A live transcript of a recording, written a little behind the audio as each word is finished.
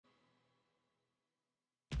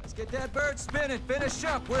Let's get that bird spinning. Finish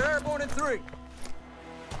up. We're airborne in 3.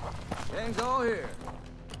 Gang's all here.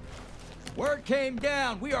 Word came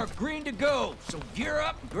down. We are green to go. So gear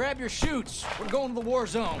up and grab your chutes. We're going to the war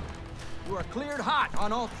zone. You are cleared hot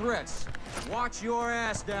on all threats. Watch your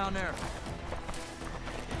ass down there.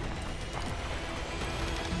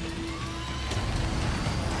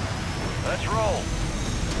 Let's roll.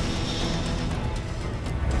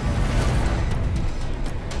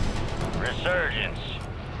 Resurgence.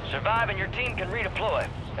 Survive and your team can redeploy.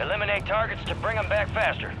 Eliminate targets to bring them back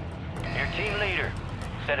faster. Your team leader.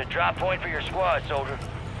 Set a drop point for your squad, soldier.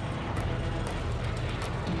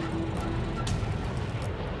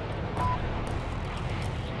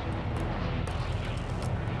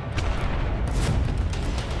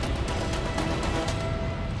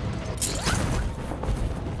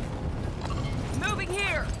 Moving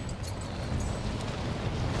here!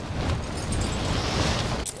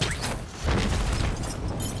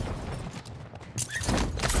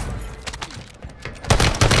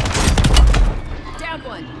 Down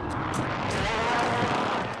one.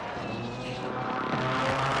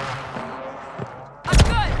 I'm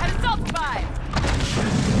good! Had assault spy!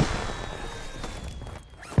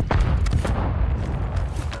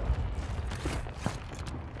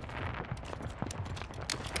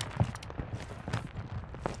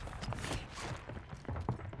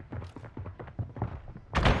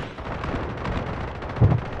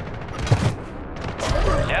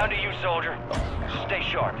 Down to you, soldier. Stay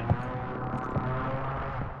sharp.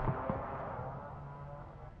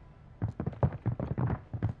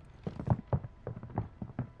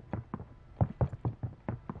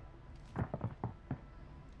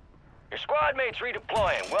 Your squad mates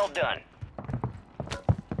redeploying. Well done.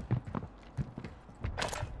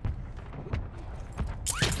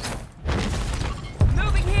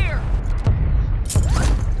 Moving here!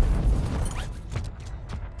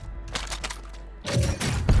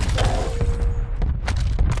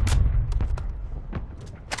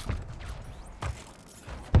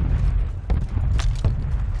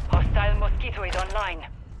 Hostile Mosquito is online.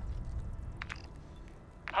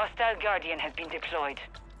 Hostile Guardian has been deployed.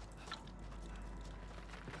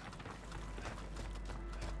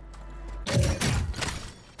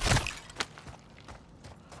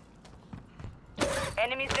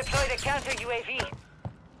 Enemies deploy the counter UAV.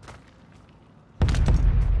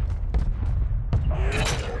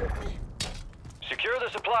 Secure the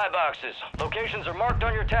supply boxes. Locations are marked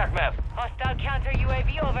on your TAC map. Hostile counter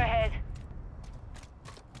UAV overhead.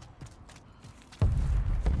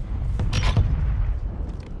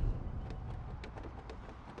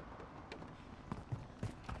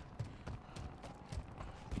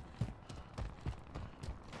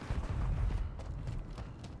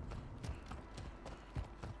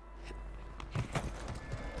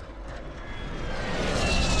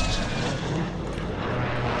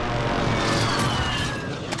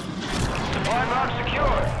 Supply box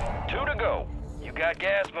secured. 2 to go. You got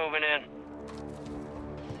gas moving in.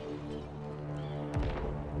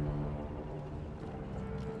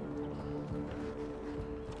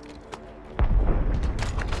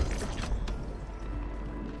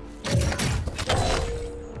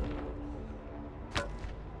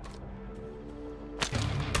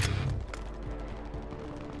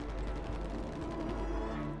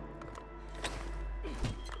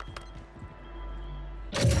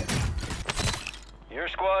 Your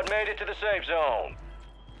squad made it to the safe zone.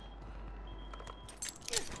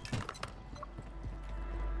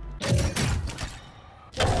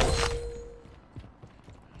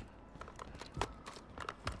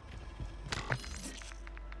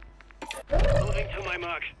 Moving to my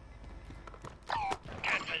mark.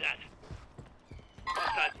 Cancel that.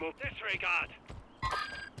 Hostiles move. Disregard.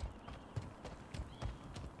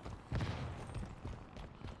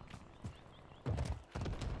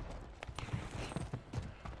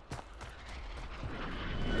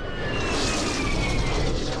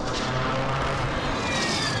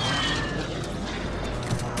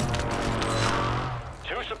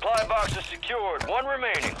 Two supply boxes secured. 1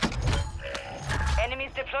 remaining.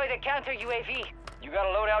 Enemies deploy the counter UAV. You got a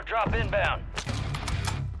loadout drop inbound.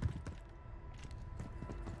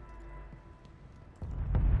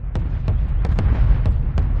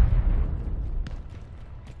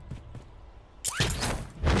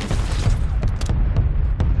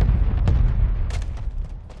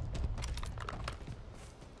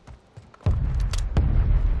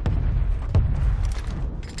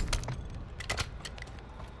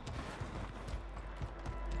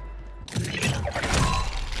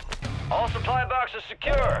 All supply boxes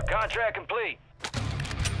secure. Contract complete.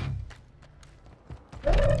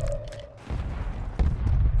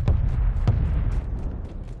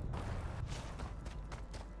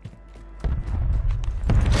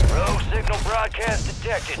 broadcast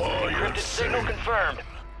detected. Encrypted signal confirmed.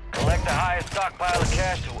 Collect the highest stockpile of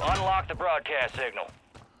cash to unlock the broadcast signal.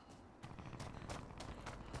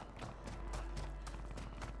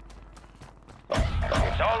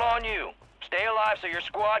 It's all on you. Stay alive so your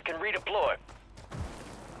squad can redeploy.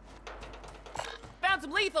 Found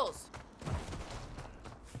some lethals.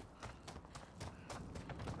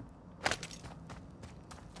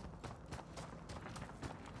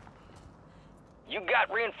 You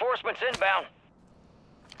got reinforcements inbound.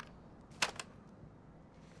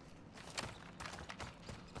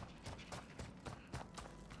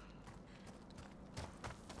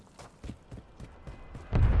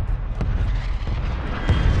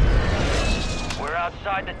 We're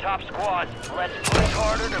outside the top squad. Let's push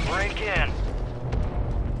harder to break in.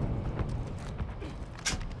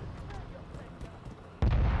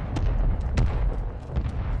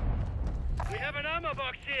 We have an ammo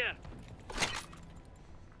box here.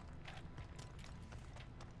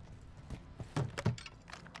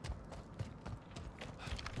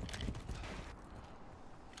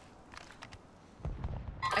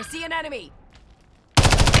 I see an enemy.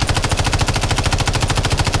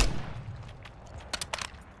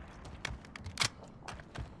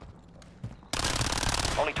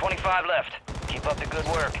 Only 25 left. Keep up the good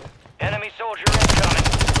work. Enemy soldier incoming.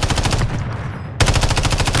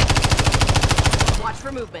 Watch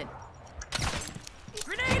for movement.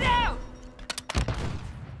 Grenade out!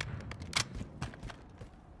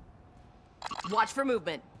 Watch for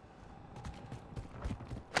movement.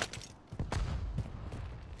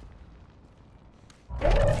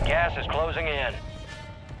 Gas is closing in.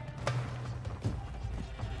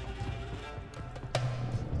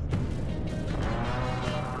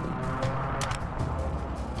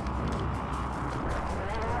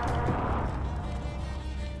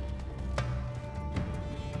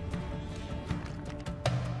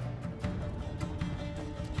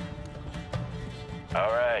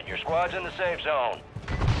 All right, your squad's in the safe zone.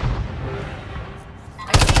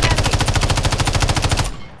 I see an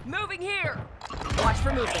enemy. Moving here. Watch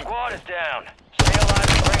for movement. Squad is down. Stay alive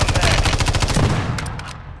and bring them back.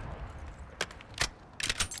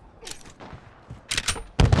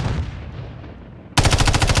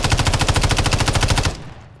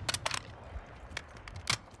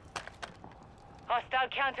 Hostile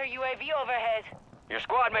counter UAV overhead. Your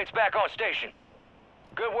squad mate's back on station.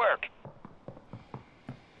 Good work.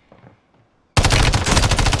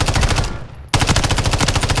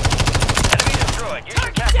 Enemy destroyed. Use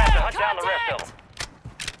your cat to hunt down the rest of them.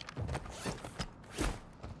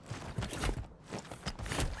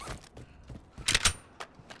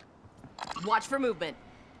 Watch for movement.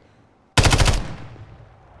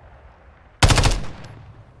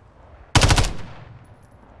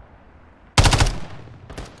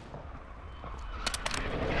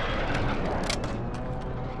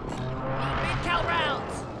 Big cal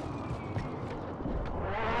rounds.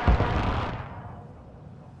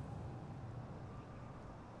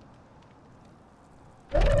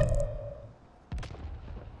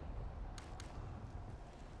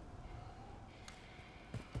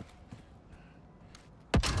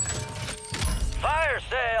 Fire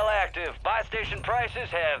sale active. Buy station prices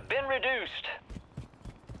have been reduced.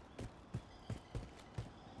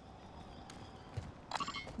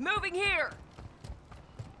 Moving here.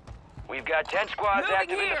 We've got 10 squads Moving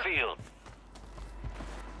active in here. the field.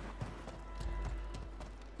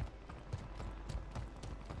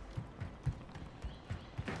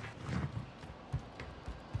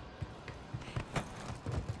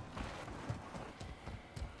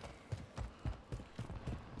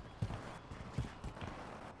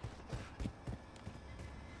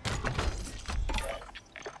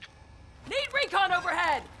 Need recon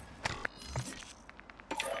overhead.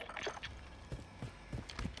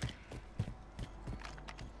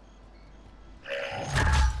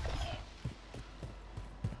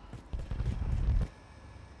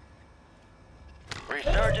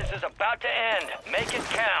 Resurgence is about to end. Make it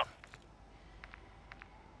count.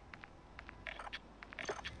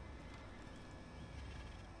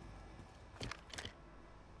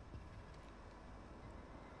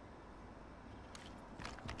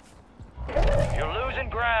 You're losing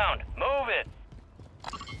ground. Move it.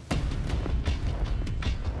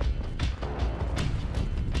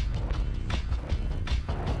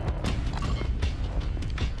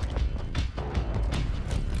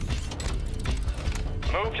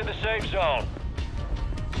 Move to the safe zone.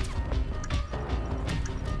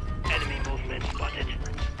 Enemy movement spotted.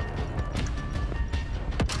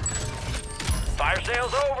 Fire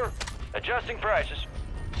sale's over. Adjusting prices.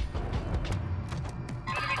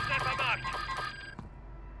 Enemy sniper marked.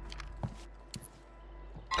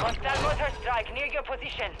 Hostile motor strike. airstrike near your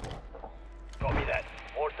position. Copy that.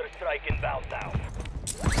 Mortar strike inbound now.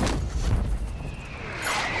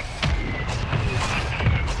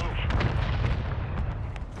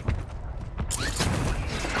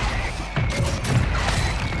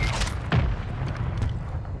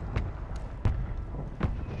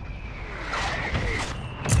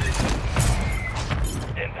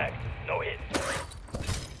 Impact. No hit.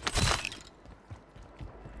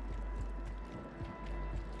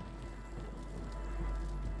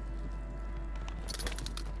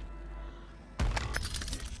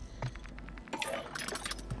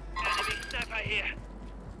 Enemy sniper here.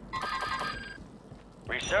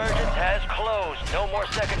 Resurgence has closed. No more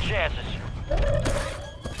second chances.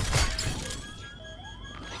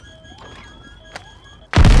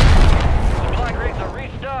 Supply crates are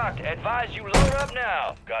restocked. Advise you load up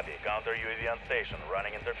now. Copy. Counter UAV on station.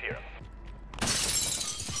 Running interference.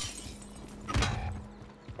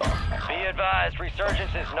 Be advised,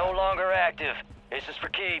 Resurgence is no longer active. This is for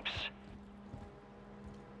keeps.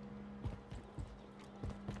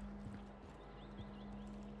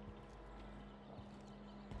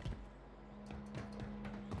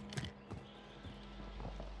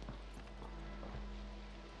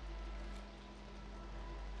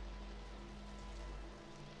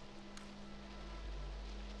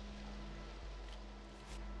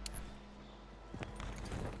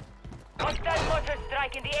 Hostile mortar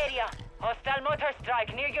strike in the area. Hostile mortar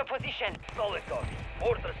strike near your position. Solid copy.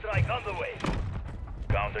 Mortar strike on the way.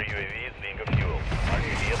 Counter UAV is being refueled.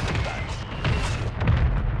 RTB at this time.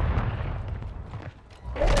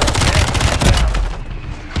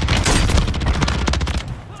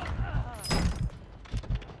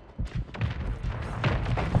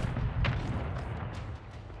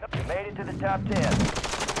 You made it to the top 10.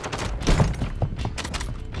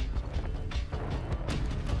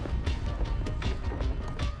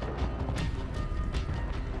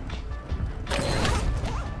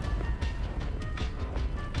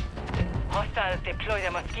 Hostiles deploy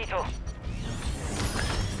the Mosquito.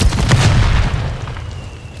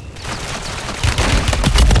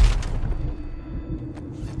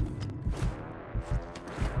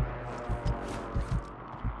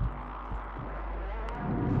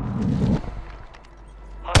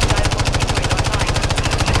 Hostile Mosquito is online.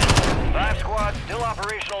 5 squads still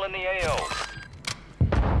operational in the AO.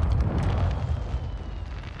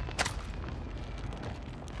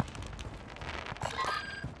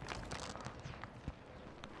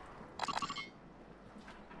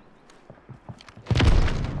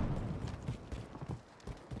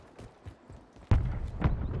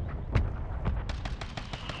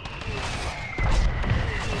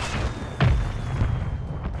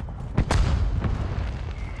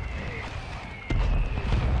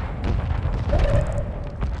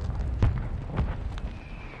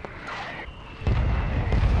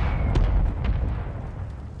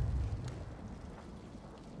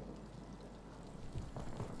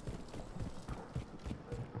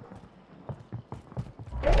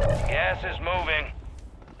 Gas is moving.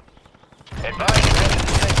 Advise you head to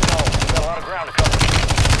the safe zone. We've got a lot of ground to cover.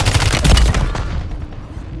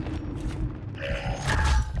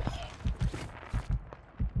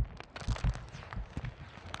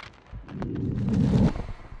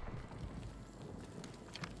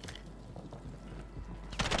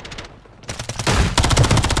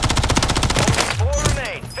 Only 4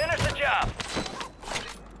 remain. Finish the job.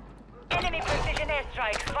 Enemy precision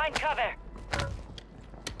airstrike. Find cover.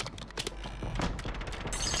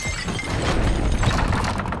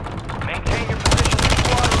 Maintain your position with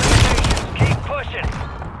squad eliminations. Keep pushing.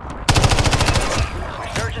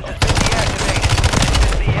 Resurgence has been deactivated. This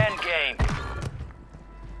is the end game.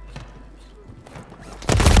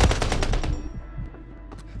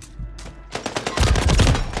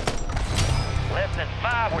 Less than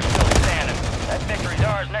 5, we're still standing. That victory's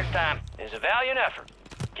ours next time. It's a valiant effort.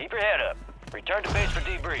 Keep your head up. Return to base for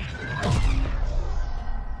debrief.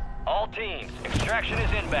 All teams, extraction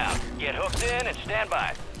is inbound. Get hooked in and stand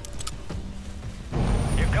by.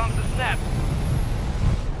 Here comes the snap.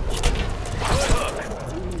 Good hook.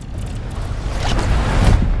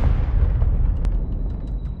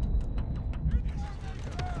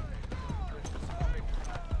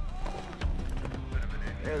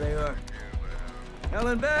 There they are.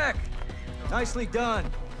 Helen back! Nicely done.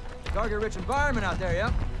 Target-rich environment out there,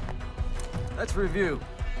 yeah? Let's review.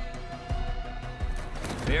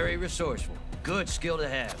 Very resourceful. Good skill to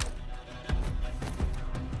have.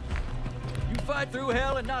 You fight through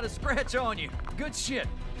hell and not a scratch on you. Good shit.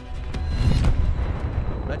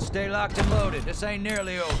 Let's stay locked and loaded. This ain't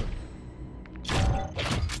nearly over.